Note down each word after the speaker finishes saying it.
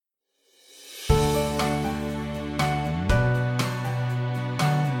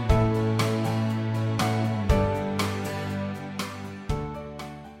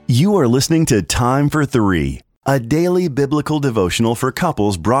You are listening to Time for Three, a daily biblical devotional for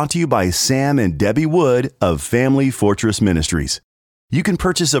couples brought to you by Sam and Debbie Wood of Family Fortress Ministries. You can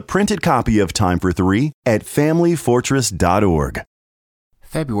purchase a printed copy of Time for Three at familyfortress.org.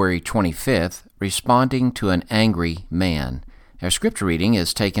 February 25th, Responding to an Angry Man. Our scripture reading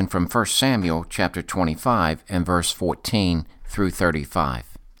is taken from 1 Samuel chapter 25 and verse 14 through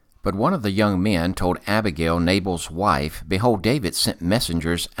 35. But one of the young men told Abigail, Nabal's wife, Behold, David sent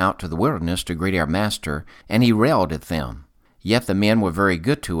messengers out to the wilderness to greet our master, and he railed at them. Yet the men were very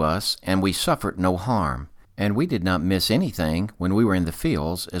good to us, and we suffered no harm. And we did not miss anything when we were in the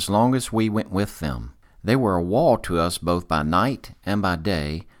fields, as long as we went with them. They were a wall to us both by night and by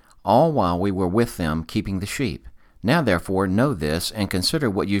day, all while we were with them keeping the sheep. Now therefore know this, and consider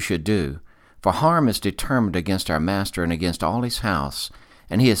what you should do. For harm is determined against our master and against all his house,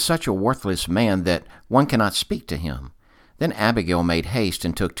 and he is such a worthless man that one cannot speak to him. Then Abigail made haste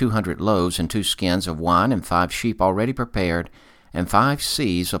and took 200 loaves and 2 skins of wine and 5 sheep already prepared, and 5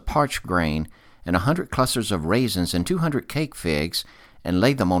 seahs of parched grain, and 100 clusters of raisins and 200 cake figs, and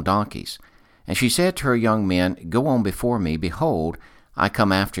laid them on donkeys. And she said to her young men, Go on before me, behold, I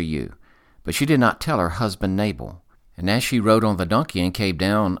come after you. But she did not tell her husband Nabal. And as she rode on the donkey and came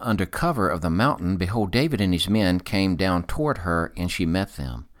down under cover of the mountain, behold, David and his men came down toward her, and she met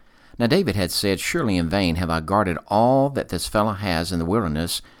them. Now David had said, Surely in vain have I guarded all that this fellow has in the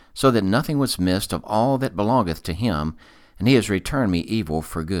wilderness, so that nothing was missed of all that belongeth to him, and he has returned me evil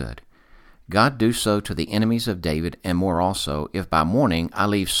for good. God do so to the enemies of David, and more also, if by morning I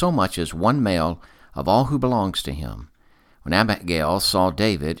leave so much as one male of all who belongs to him. When Abigail saw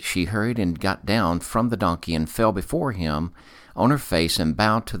David, she hurried and got down from the donkey and fell before him on her face and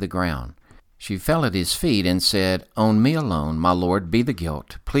bowed to the ground. She fell at his feet and said, On me alone, my lord, be the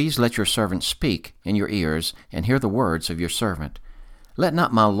guilt. Please let your servant speak in your ears and hear the words of your servant. Let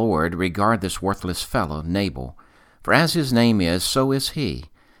not my lord regard this worthless fellow, Nabal, for as his name is, so is he.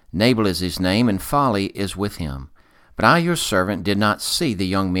 Nabal is his name, and folly is with him. But I, your servant, did not see the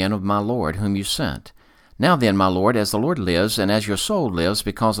young men of my lord whom you sent. Now then, my lord, as the Lord lives, and as your soul lives,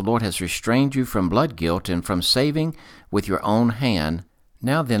 because the Lord has restrained you from blood guilt and from saving with your own hand,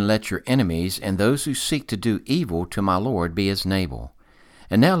 now then let your enemies and those who seek to do evil to my lord be as Nabal.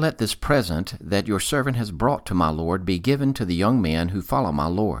 And now let this present that your servant has brought to my lord be given to the young men who follow my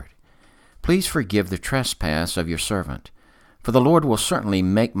lord. Please forgive the trespass of your servant. For the Lord will certainly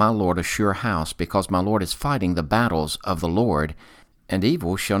make my lord a sure house, because my lord is fighting the battles of the Lord, and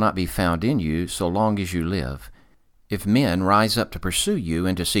evil shall not be found in you so long as you live. If men rise up to pursue you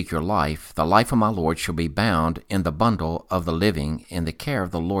and to seek your life, the life of my lord shall be bound in the bundle of the living in the care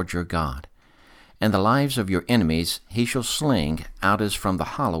of the Lord your God. And the lives of your enemies he shall sling out as from the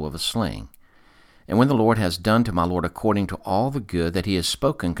hollow of a sling. And when the Lord has done to my lord according to all the good that he has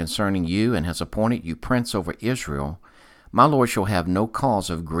spoken concerning you, and has appointed you prince over Israel, my lord shall have no cause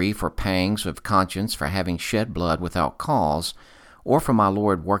of grief or pangs of conscience for having shed blood without cause, or for my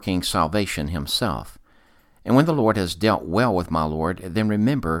lord working salvation himself. And when the Lord has dealt well with my lord, then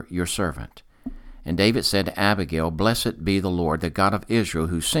remember your servant. And David said to Abigail, Blessed be the Lord, the God of Israel,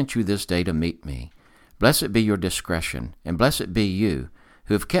 who sent you this day to meet me. Blessed be your discretion, and blessed be you,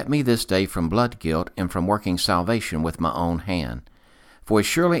 who have kept me this day from blood guilt and from working salvation with my own hand. For as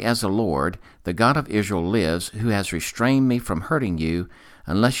surely as the Lord, the God of Israel lives, who has restrained me from hurting you,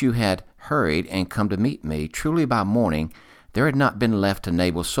 unless you had hurried and come to meet me, truly by morning there had not been left to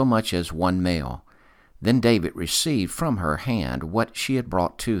Nabal so much as one male. Then David received from her hand what she had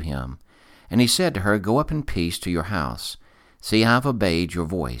brought to him. And he said to her, Go up in peace to your house. See, I have obeyed your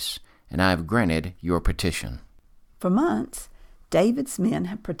voice, and I have granted your petition. For months, David's men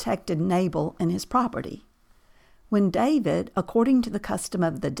had protected Nabal and his property. When David, according to the custom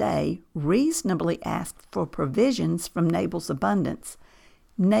of the day, reasonably asked for provisions from Nabal's abundance,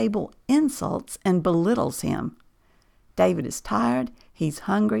 Nabal insults and belittles him. David is tired, he's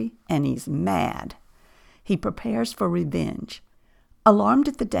hungry, and he's mad. He prepares for revenge. Alarmed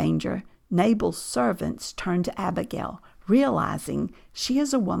at the danger, Nabal's servants turn to Abigail, realizing she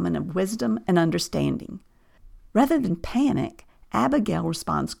is a woman of wisdom and understanding. Rather than panic, Abigail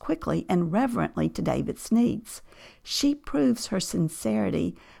responds quickly and reverently to David's needs. She proves her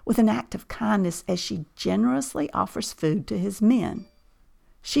sincerity with an act of kindness as she generously offers food to his men.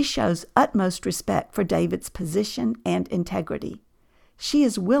 She shows utmost respect for David's position and integrity. She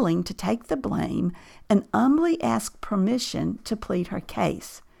is willing to take the blame and humbly ask permission to plead her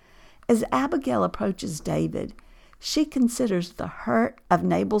case. As Abigail approaches David, she considers the hurt of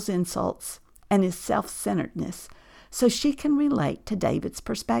Nabal's insults and his self-centeredness, so she can relate to David's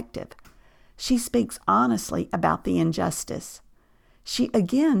perspective. She speaks honestly about the injustice. She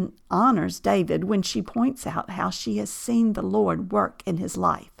again honors David when she points out how she has seen the Lord work in his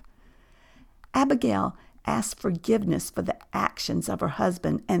life. Abigail asks forgiveness for the actions of her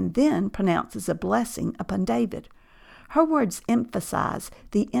husband and then pronounces a blessing upon David. Her words emphasize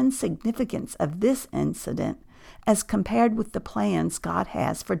the insignificance of this incident as compared with the plans God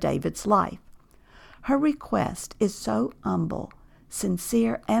has for David's life. Her request is so humble,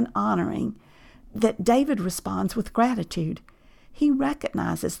 sincere, and honoring that David responds with gratitude. He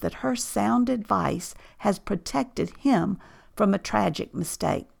recognizes that her sound advice has protected him from a tragic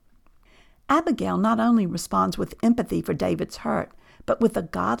mistake. Abigail not only responds with empathy for David's hurt, but with a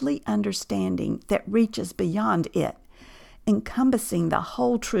godly understanding that reaches beyond it, encompassing the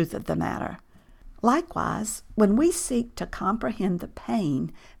whole truth of the matter. Likewise, when we seek to comprehend the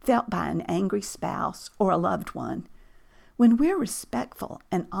pain felt by an angry spouse or a loved one, when we're respectful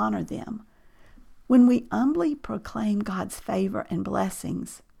and honor them, when we humbly proclaim God's favor and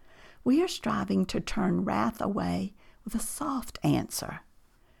blessings, we are striving to turn wrath away with a soft answer.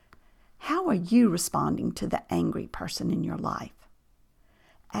 How are you responding to the angry person in your life?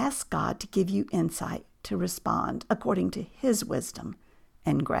 Ask God to give you insight to respond according to His wisdom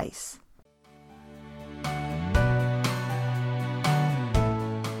and grace.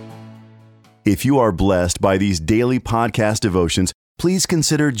 If you are blessed by these daily podcast devotions, please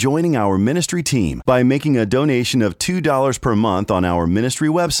consider joining our ministry team by making a donation of $2 per month on our ministry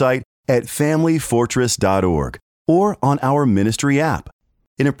website at familyfortress.org or on our ministry app.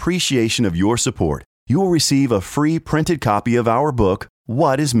 In appreciation of your support, you will receive a free printed copy of our book,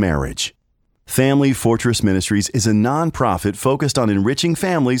 What is Marriage? Family Fortress Ministries is a nonprofit focused on enriching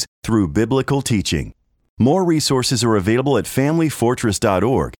families through biblical teaching. More resources are available at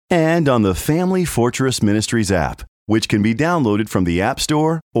familyfortress.org and on the Family Fortress Ministries app, which can be downloaded from the App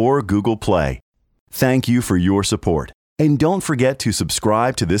Store or Google Play. Thank you for your support, and don't forget to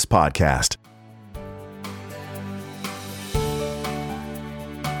subscribe to this podcast.